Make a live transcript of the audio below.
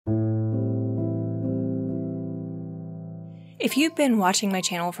If you've been watching my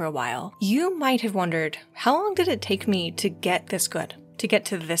channel for a while, you might have wondered, how long did it take me to get this good, to get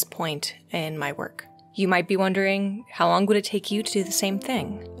to this point in my work? You might be wondering, how long would it take you to do the same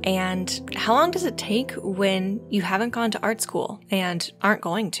thing? And how long does it take when you haven't gone to art school and aren't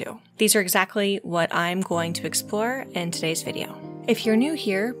going to? These are exactly what I'm going to explore in today's video. If you're new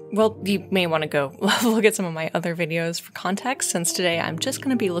here, well, you may want to go look at some of my other videos for context, since today I'm just going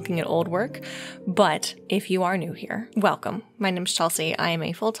to be looking at old work. But if you are new here, welcome. My name's Chelsea. I am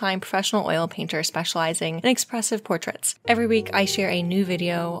a full-time professional oil painter specializing in expressive portraits. Every week I share a new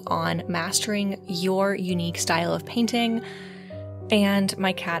video on mastering your unique style of painting, and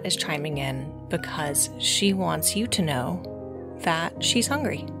my cat is chiming in because she wants you to know that she's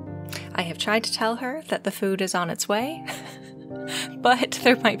hungry. I have tried to tell her that the food is on its way, but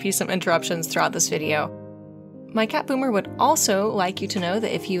there might be some interruptions throughout this video. My cat Boomer would also like you to know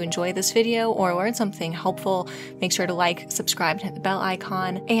that if you enjoy this video or learn something helpful, make sure to like, subscribe, and hit the bell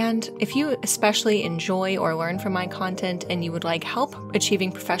icon. And if you especially enjoy or learn from my content and you would like help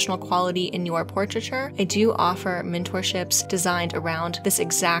achieving professional quality in your portraiture, I do offer mentorships designed around this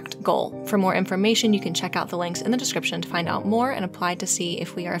exact goal. For more information, you can check out the links in the description to find out more and apply to see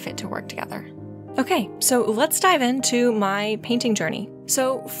if we are a fit to work together. Okay, so let's dive into my painting journey.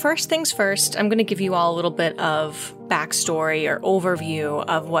 So first things first, I'm going to give you all a little bit of backstory or overview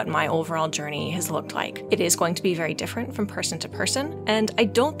of what my overall journey has looked like. It is going to be very different from person to person, and I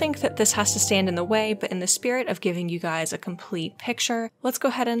don't think that this has to stand in the way, but in the spirit of giving you guys a complete picture, let's go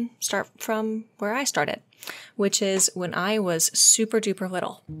ahead and start from where I started, which is when I was super duper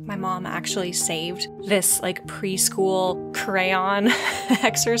little. My mom actually saved this like preschool crayon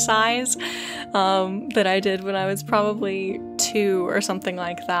exercise that I did when I was probably 2 or something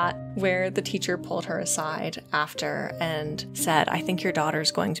like that, where the teacher pulled her aside after and said, "I think your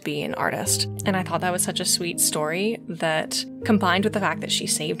daughter's going to be an artist." And I thought that was such a sweet story that, combined with the fact that she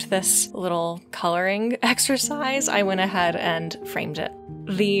saved this little coloring exercise, I went ahead and framed it.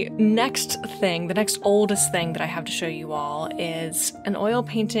 The next oldest thing that I have to show you all is an oil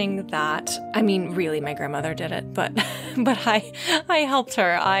painting that, I mean, really my grandmother did it, but I helped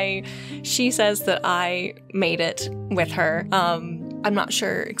her. She says that I made it with her. I'm not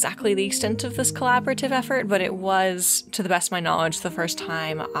sure exactly the extent of this collaborative effort, but it was, to the best of my knowledge, the first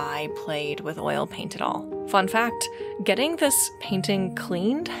time I played with oil paint at all. Fun fact, getting this painting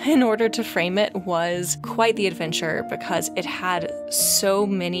cleaned in order to frame it was quite the adventure because it had so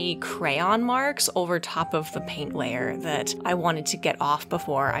many crayon marks over top of the paint layer that I wanted to get off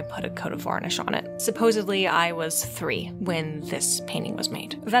before I put a coat of varnish on it. Supposedly, I was 3 when this painting was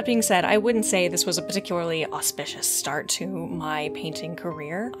made. That being said, I wouldn't say this was a particularly auspicious start to my painting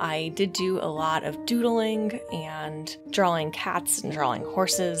career. I did do a lot of doodling and drawing cats and drawing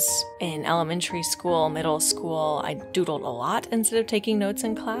horses in elementary school, middle school. I doodled a lot instead of taking notes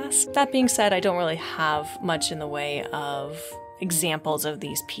in class. That being said, I don't really have much in the way of examples of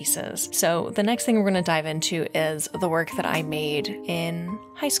these pieces. So the next thing we're going to dive into is the work that I made in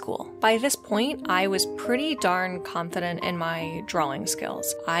high school. By this point, I was pretty darn confident in my drawing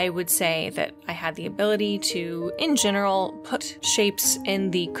skills. I would say that I had the ability to, in general, put shapes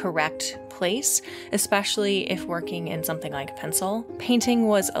in the correct place, especially if working in something like pencil. Painting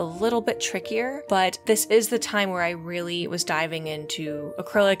was a little bit trickier, but this is the time where I really was diving into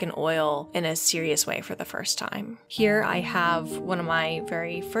acrylic and oil in a serious way for the first time. Here I have one of my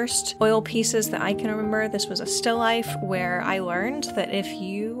very first oil pieces that I can remember. This was a still life where I learned that if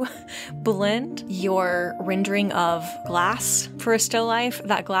you blend your rendering of glass for a still life,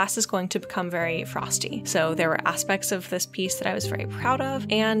 that glass is going to become very frosty. So there were aspects of this piece that I was very proud of,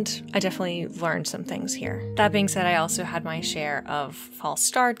 and I definitely learned some things here. That being said, I also had my share of false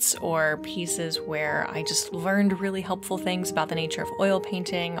starts or pieces where I just learned really helpful things about the nature of oil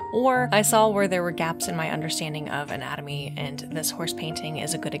painting, or I saw where there were gaps in my understanding of anatomy, and this horse painting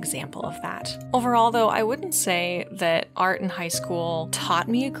is a good example of that. Overall, though, I wouldn't say that art in high school taught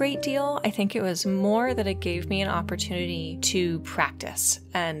me a great deal. I think it was more that it gave me an opportunity to practice.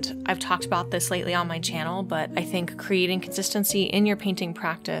 And I've talked about this lately on my channel, but I think creating consistency in your painting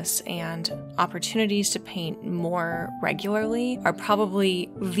practice and opportunities to paint more regularly are probably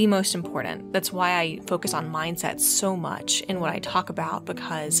the most important. That's why I focus on mindset so much in what I talk about,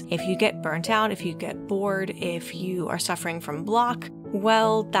 because if you get burnt out, if you get bored, if you are suffering from block,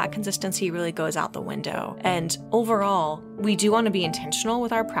 well, that consistency really goes out the window. And overall, we do want to be intentional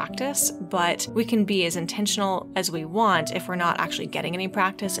with our practice, but we can be as intentional as we want. If we're not actually getting any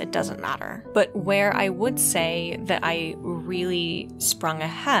practice, it doesn't matter. But where I would say that I really sprung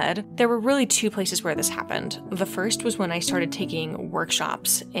ahead, there were really two places where this happened. The first was when I started taking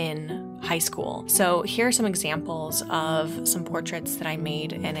workshops in high school. So here are some examples of some portraits that I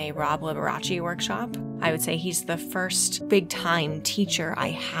made in a Rob Liberace workshop. I would say he's the first big-time teacher I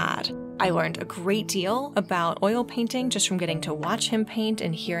had. I learned a great deal about oil painting just from getting to watch him paint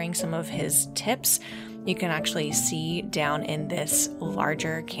and hearing some of his tips. You can actually see down in this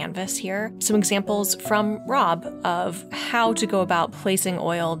larger canvas here some examples from Rob of how to go about placing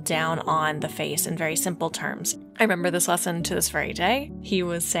oil down on the face in very simple terms. I remember this lesson to this very day. He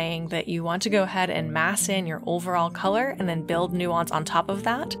was saying that you want to go ahead and mass in your overall color and then build nuance on top of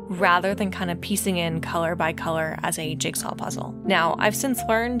that, rather than kind of piecing in color by color as a jigsaw puzzle. Now, I've since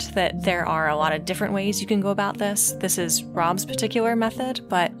learned that there are a lot of different ways you can go about this. This is Rob's particular method,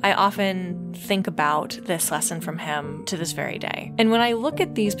 but I often think about this lesson from him to this very day. And when I look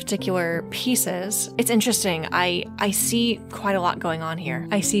at these particular pieces, it's interesting. I see quite a lot going on here.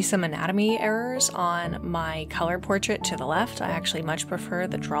 I see some anatomy errors on my color portrait to the left. I actually much prefer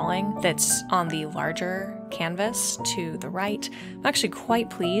the drawing that's on the larger canvas to the right. I'm actually quite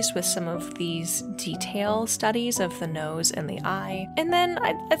pleased with some of these detail studies of the nose and the eye. And then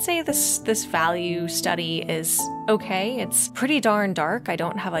I'd say this value study is okay. It's pretty darn dark. I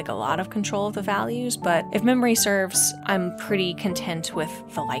don't have like a lot of control of the values, but if memory serves, I'm pretty content with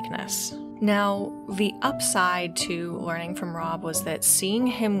the likeness. Now, the upside to learning from Rob was that seeing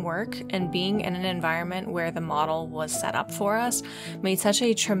him work and being in an environment where the model was set up for us made such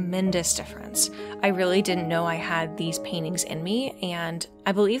a tremendous difference. I really didn't know I had these paintings in me, and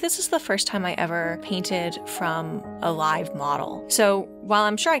I believe this is the first time I ever painted from a live model. So while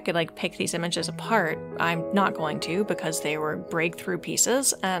I'm sure I could like pick these images apart, I'm not going to because they were breakthrough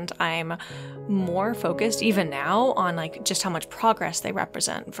pieces, and I'm more focused even now on like just how much progress they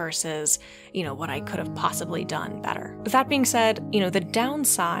represent versus, what I could have possibly done better. With that being said, the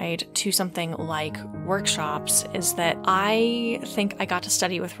downside to something like workshops is that I think I got to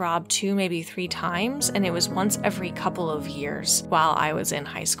study with Rob 2, maybe 3 times, and it was once every couple of years while I was in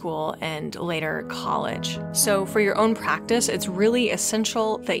high school and later college. So for your own practice, it's really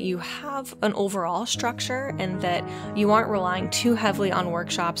essential that you have an overall structure and that you aren't relying too heavily on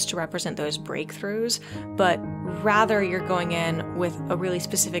workshops to represent those breakthroughs, but rather you're going in with a really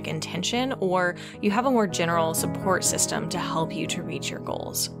specific intention, or you have a more general support system to help you to reach your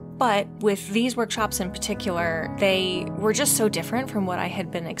goals. But with these workshops in particular, they were just so different from what I had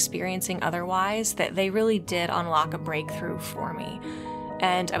been experiencing otherwise that they really did unlock a breakthrough for me.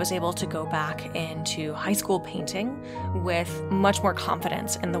 And I was able to go back into high school painting with much more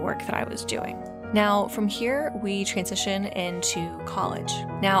confidence in the work that I was doing. Now, from here, we transition into college.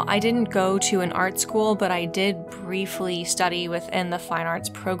 Now, I didn't go to an art school, but I did briefly study within the fine arts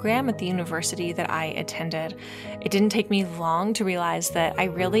program at the university that I attended. It didn't take me long to realize that I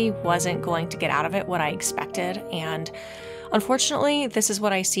really wasn't going to get out of it what I expected, and unfortunately, this is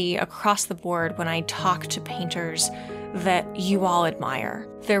what I see across the board when I talk to painters that you all admire.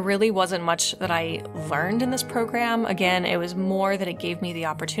 There really wasn't much that I learned in this program. Again, it was more that it gave me the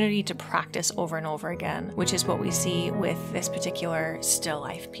opportunity to practice over and over again, which is what we see with this particular still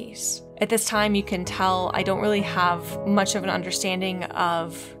life piece. At this time, you can tell I don't really have much of an understanding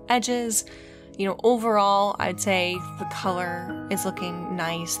of edges. Overall, I'd say the color is looking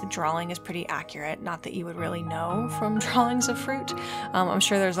nice. The drawing is pretty accurate. Not that you would really know from drawings of fruit. I'm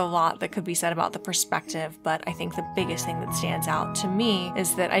sure there's a lot that could be said about the perspective, but I think the biggest thing that stands out to me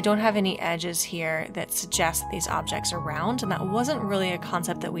is that I don't have any edges here that suggest that these objects are round, and that wasn't really a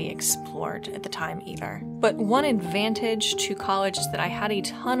concept that we explored at the time either. But one advantage to college is that I had a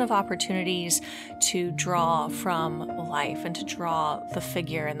ton of opportunities to draw from life and to draw the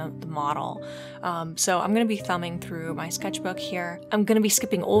figure and the model. So I'm going to be thumbing through my sketchbook here. I'm going to be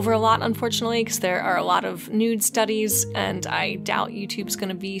skipping over a lot, unfortunately, because there are a lot of nude studies, and I doubt YouTube's going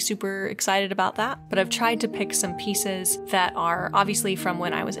to be super excited about that. But I've tried to pick some pieces that are obviously from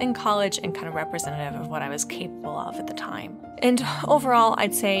when I was in college and kind of representative of what I was capable of at the time. And overall,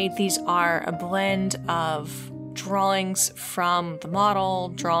 I'd say these are a blend of drawings from the model,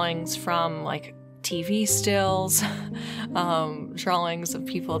 drawings from like TV stills, drawings of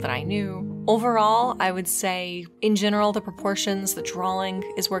people that I knew. Overall, I would say, in general, the proportions, the drawing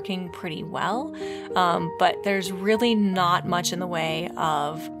is working pretty well, but there's really not much in the way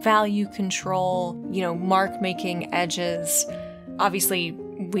of value control, mark-making edges. Obviously,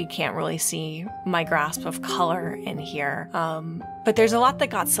 we can't really see my grasp of color in here. But there's a lot that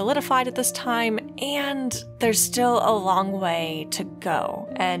got solidified at this time, and there's still a long way to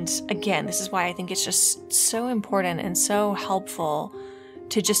go. And again, this is why I think it's just so important and so helpful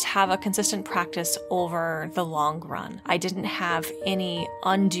to just have a consistent practice over the long run. I didn't have any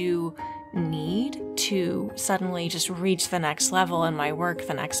undue need to suddenly just reach the next level in my work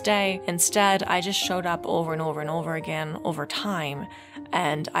the next day. Instead, I just showed up over and over and over again over time,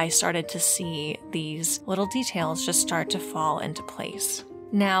 and I started to see these little details just start to fall into place.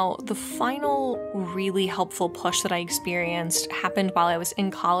 Now, the final really helpful push that I experienced happened while I was in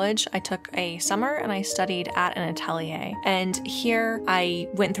college. I took a summer and I studied at an atelier. And here I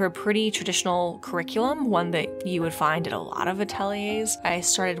went through a pretty traditional curriculum, one that you would find at a lot of ateliers. I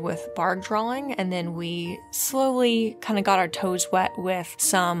started with bark drawing, and then we slowly kind of got our toes wet with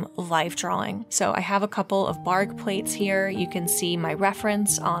some life drawing. So I have a couple of bark plates here. You can see my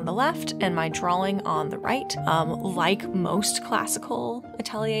reference on the left and my drawing on the right. Like most classical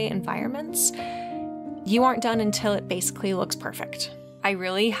atelier environments, you aren't done until it basically looks perfect. I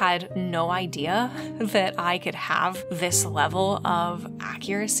really had no idea that I could have this level of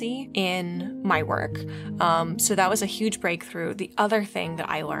accuracy in my work. So that was a huge breakthrough. The other thing that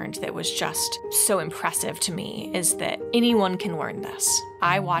I learned that was just so impressive to me is that anyone can learn this.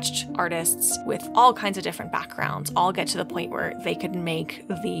 I watched artists with all kinds of different backgrounds all get to the point where they could make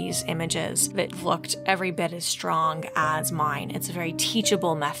these images that looked every bit as strong as mine. It's a very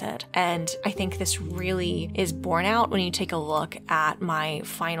teachable method. And I think this really is borne out when you take a look at my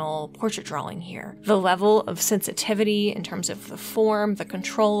final portrait drawing here. The level of sensitivity in terms of the form, the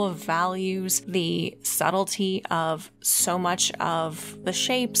control of values, the subtlety of so much of the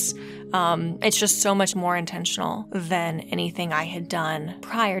shapes, it's just so much more intentional than anything I had done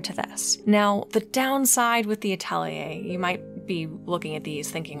prior to this. Now, the downside with the atelier, you might be looking at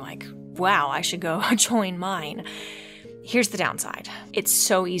these thinking like, wow, I should go join mine. Here's the downside. It's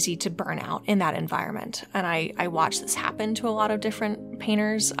so easy to burn out in that environment. And I watch this happen to a lot of different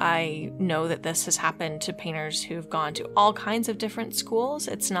painters. I know that this has happened to painters who've gone to all kinds of different schools.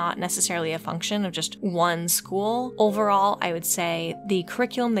 It's not necessarily a function of just one school. Overall, I would say the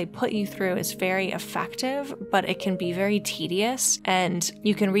curriculum they put you through is very effective, but it can be very tedious, and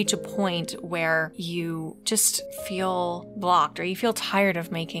you can reach a point where you just feel blocked or you feel tired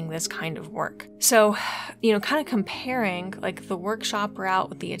of making this kind of work. So, kind of comparing like the workshop route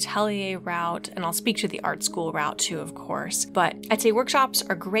with the atelier route, and I'll speak to the art school route too, of course, but I'd say workshops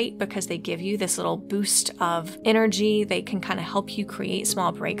are great because they give you this little boost of energy. They can kind of help you create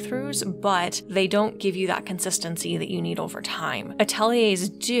small breakthroughs, but they don't give you that consistency that you need over time. Ateliers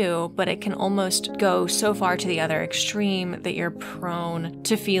do, but it can almost go so far to the other extreme that you're prone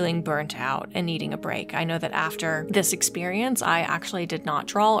to feeling burnt out and needing a break. I know that after this experience, I actually did not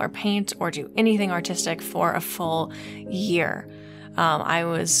draw or paint or do anything artistic for a full year. I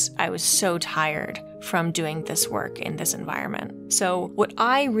was so tired from doing this work in this environment. So what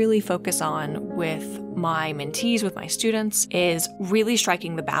I really focus on with my mentees, with my students, is really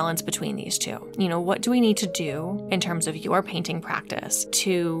striking the balance between these two. What do we need to do in terms of your painting practice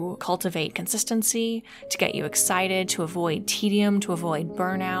to cultivate consistency, to get you excited, to avoid tedium, to avoid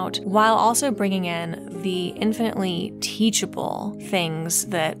burnout, while also bringing in the infinitely teachable things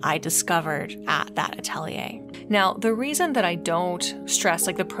that I discovered at that atelier. Now, the reason that I don't stress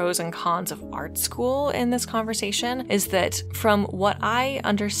like the pros and cons of art school in this conversation is that from what I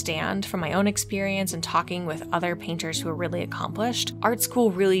understand from my own experience and talking with other painters who are really accomplished, art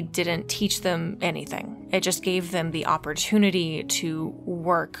school really didn't teach them anything. It just gave them the opportunity to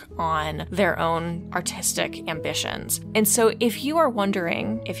work on their own artistic ambitions. And so if you are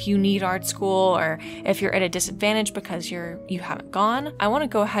wondering if you need art school or if you're at a disadvantage because you haven't gone, I want to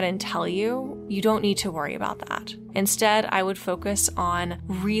go ahead and tell you, you don't need to worry about that. Instead, I would focus on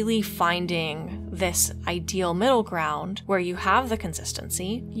really finding this ideal middle ground where you have the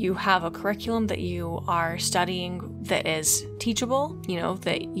consistency, you have a curriculum that you are studying that is teachable,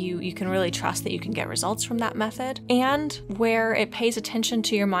 that you can really trust that you can get results from that method, and where it pays attention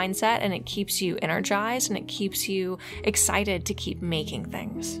to your mindset and it keeps you energized and it keeps you excited to keep making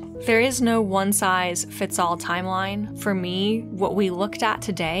things. There is no one-size-fits-all timeline. For me, what we looked at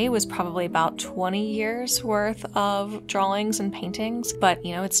today was probably about 20 years worth of drawings and paintings, but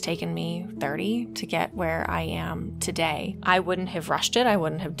it's taken me 30 to get where I am today. I wouldn't have rushed it. I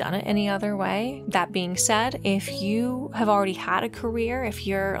wouldn't have done it any other way. That being said, if you have already had a career, if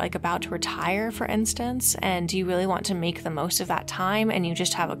you're like about to retire, for instance, and you really want to make the most of that time and you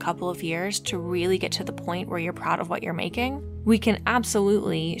just have a couple of years to really get to the point where you're proud of what you're making, We can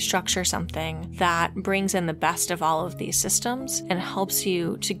absolutely structure something that brings in the best of all of these systems and helps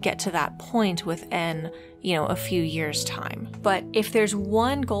you to get to that point within a few years' time. But if there's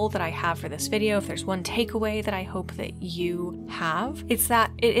one goal that I have for this video, if there's one takeaway that I hope that you have, it's that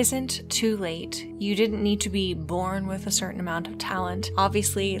it isn't too late. You didn't need to be born with a certain amount of talent.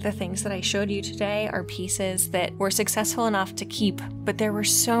 Obviously, the things that I showed you today are pieces that were successful enough to keep, but there were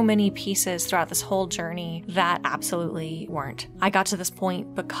so many pieces throughout this whole journey that absolutely weren't. I got to this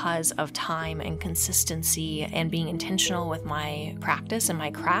point because of time and consistency and being intentional with my practice and my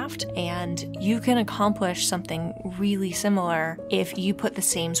craft, and you can accomplish something really similar if you put the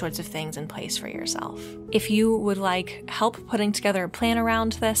same sorts of things in place for yourself. If you would like help putting together a plan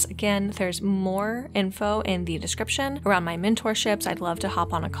around this, again, there's more info in the description around my mentorships. I'd love to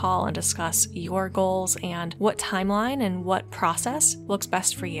hop on a call and discuss your goals and what timeline and what process looks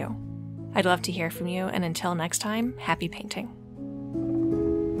best for you. I'd love to hear from you, and until next time, happy painting.